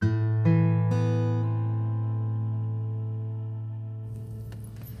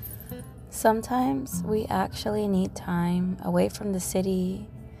Sometimes we actually need time away from the city,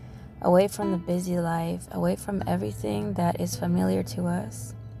 away from the busy life, away from everything that is familiar to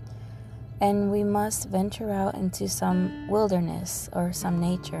us. And we must venture out into some wilderness or some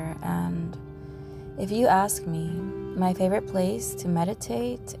nature. And if you ask me, my favorite place to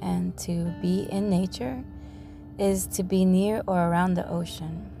meditate and to be in nature is to be near or around the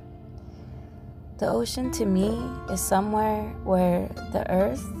ocean. The ocean to me is somewhere where the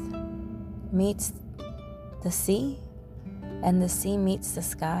earth meets the sea and the sea meets the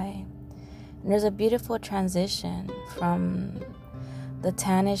sky. And there's a beautiful transition from the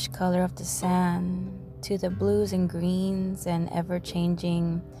tannish color of the sand to the blues and greens and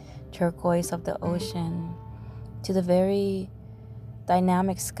ever-changing turquoise of the ocean to the very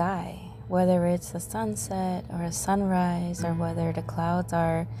dynamic sky, whether it's a sunset or a sunrise or whether the clouds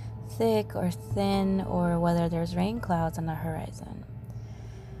are thick or thin or whether there's rain clouds on the horizon.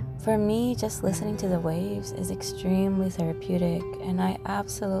 For me, just listening to the waves is extremely therapeutic and I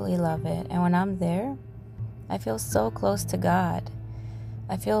absolutely love it. And when I'm there, I feel so close to God.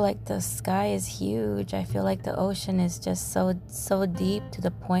 I feel like the sky is huge. I feel like the ocean is just so deep to the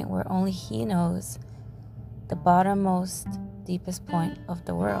point where only He knows the bottommost, deepest point of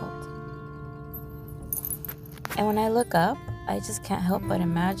the world. And when I look up, I just can't help but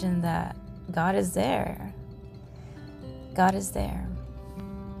imagine that God is there. God is there.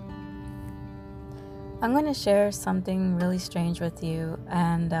 I'm going to share something really strange with you.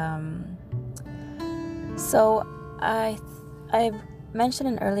 And so I've mentioned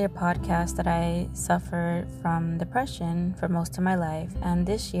in an earlier podcast that I suffered from depression for most of my life. And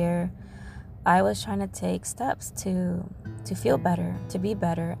this year, I was trying to take steps to feel better, to be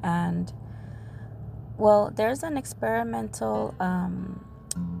better. And, well, there's an experimental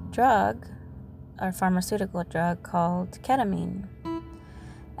drug or pharmaceutical drug called ketamine.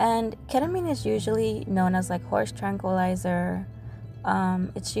 And ketamine is usually known as like horse tranquilizer.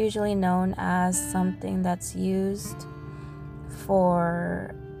 It's usually known as something that's used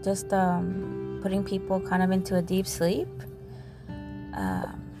for just putting people kind of into a deep sleep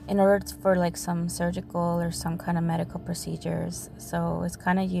in order for like some surgical or some kind of medical procedures. So it's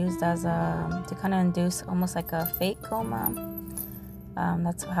kind of used as to kind of induce almost like a fake coma.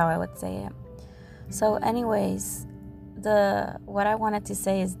 That's how I would say it. So anyways, what I wanted to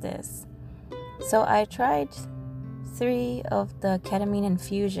say is this. So I tried 3 of the ketamine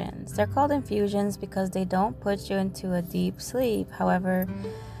infusions. They're called infusions because they don't put you into a deep sleep. However,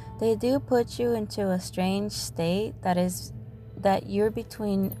 they do put you into a strange state that you're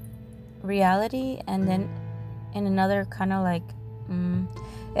between reality and then in another kind of like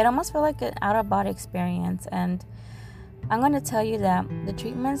it almost felt like an out-of-body experience. And I'm going to tell you that the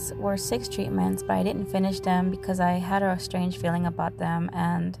treatments were 6 treatments, but I didn't finish them because I had a strange feeling about them.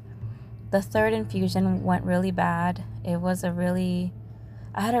 And the 3rd infusion went really bad. I had a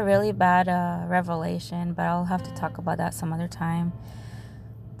really bad revelation, but I'll have to talk about that some other time.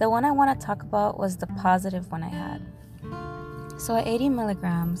 The one I want to talk about was the positive one I had. So at 80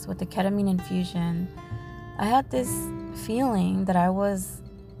 milligrams with the ketamine infusion, I had this feeling that I was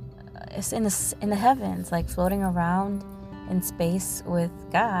in the heavens, like floating around in space with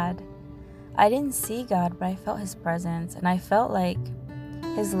God. I didn't see God, but I felt His presence, and I felt like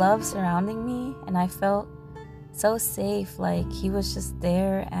His love surrounding me, and I felt so safe, like He was just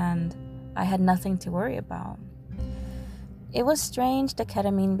there and I had nothing to worry about. It was strange, the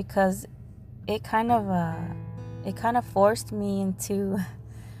ketamine, because it kind of forced me into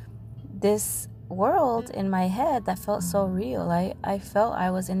this world in my head that felt so real. I felt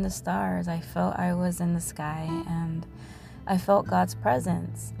I was in the stars. I felt I was in the sky, and I felt God's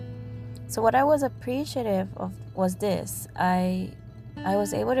presence. So what I was appreciative of was this. I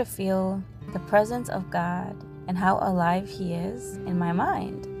was able to feel the presence of God and how alive He is in my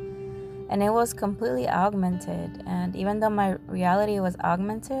mind. And it was completely augmented. And even though my reality was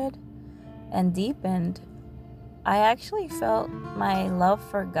augmented and deepened, I actually felt my love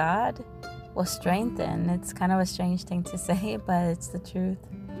for God was strengthened. It's kind of a strange thing to say, but it's the truth.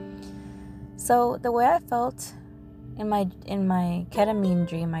 So the way I felt in my ketamine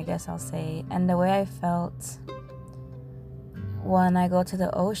dream, I guess I'll say, and the way I felt when I go to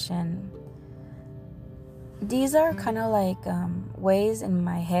the ocean, these are kind of like ways in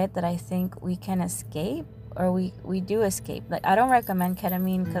my head that I think we can escape, or we do escape. Like, I don't recommend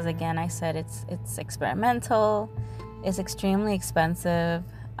ketamine because, again, I said it's experimental, it's extremely expensive.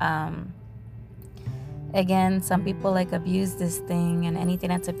 Again, some people like abuse this thing, and anything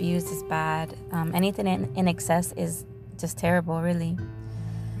that's abused is bad. Anything in excess is just terrible, really.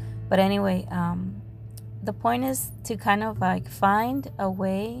 But anyway, the point is to kind of like find a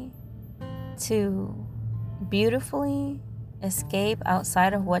way to beautifully escape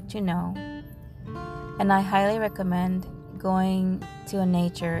outside of what you know. And I highly recommend going to a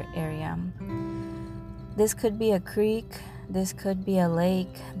nature area. This could be a creek, this could be a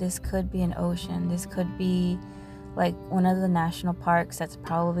lake, this could be an ocean, this could be like one of the national parks that's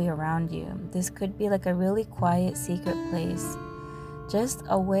probably around you. This could be like a really quiet, secret place, just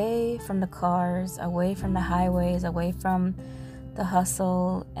away from the cars, away from the highways, away from the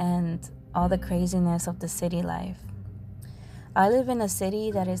hustle and all the craziness of the city life. I live in a city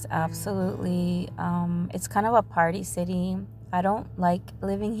that is absolutely, it's kind of a party city. I don't like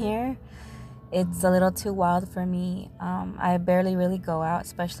living here. It's a little too wild for me. I barely really go out,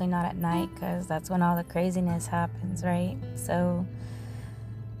 especially not at night, because that's when all the craziness happens, right? So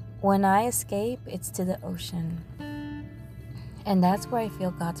when I escape, it's to the ocean. And that's where I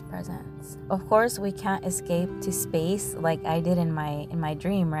feel God's presence. Of course, we can't escape to space like I did in my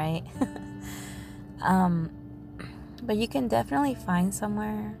dream, right? But you can definitely find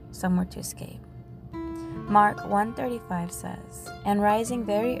somewhere to escape. Mark 1:35 says, "And rising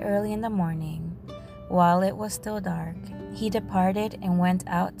very early in the morning, while it was still dark, he departed and went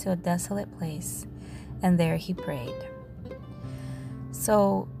out to a desolate place, and there he prayed."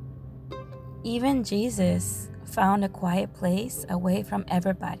 So even Jesus found a quiet place away from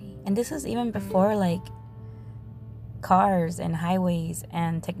everybody. And this is even before like cars and highways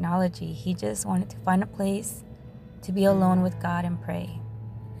and technology. He just wanted to find a place to be alone with God and pray.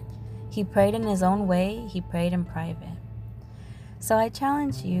 He prayed in his own way. He prayed in private. So I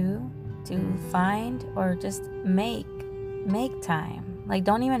challenge you to find or just make time. Like,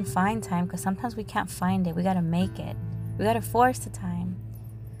 don't even find time, because sometimes we can't find it. We got to make it. We got to force the time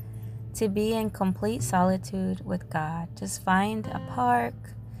to be in complete solitude with God. Just find a park.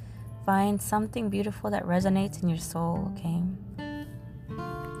 Find something beautiful that resonates in your soul, okay?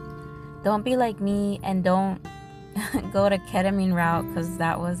 Don't be like me and don't go to ketamine route, because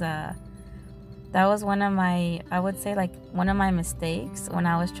that was one of my, I would say, like one of my mistakes when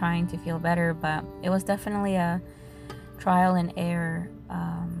I was trying to feel better. But it was definitely a trial and error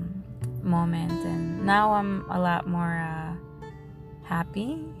moment, and now I'm a lot more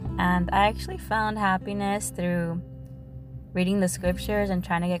happy. And I actually found happiness through reading the scriptures and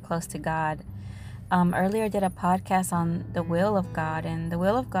trying to get close to God. Earlier I did a podcast on the will of God, and the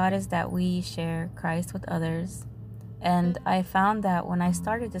will of God is that we share Christ with others. And I found that when I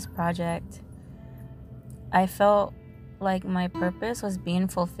started this project, I felt like my purpose was being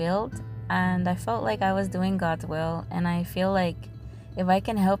fulfilled, and I felt like I was doing God's will. And I feel like if I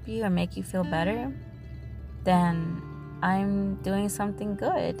can help you or make you feel better, then I'm doing something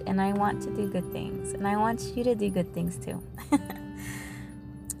good, and I want to do good things, and I want you to do good things too.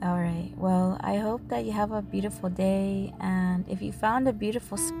 All right, well, I hope that you have a beautiful day, and if you found a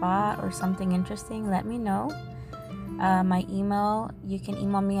beautiful spot or something interesting, let me know. My email, you can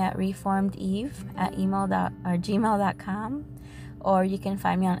email me at reformedeve@gmail.com, or you can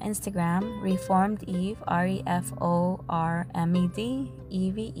find me on Instagram, reformedeve, REFORMEDEVE.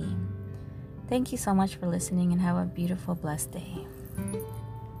 Thank you so much for listening, and have a beautiful, blessed day.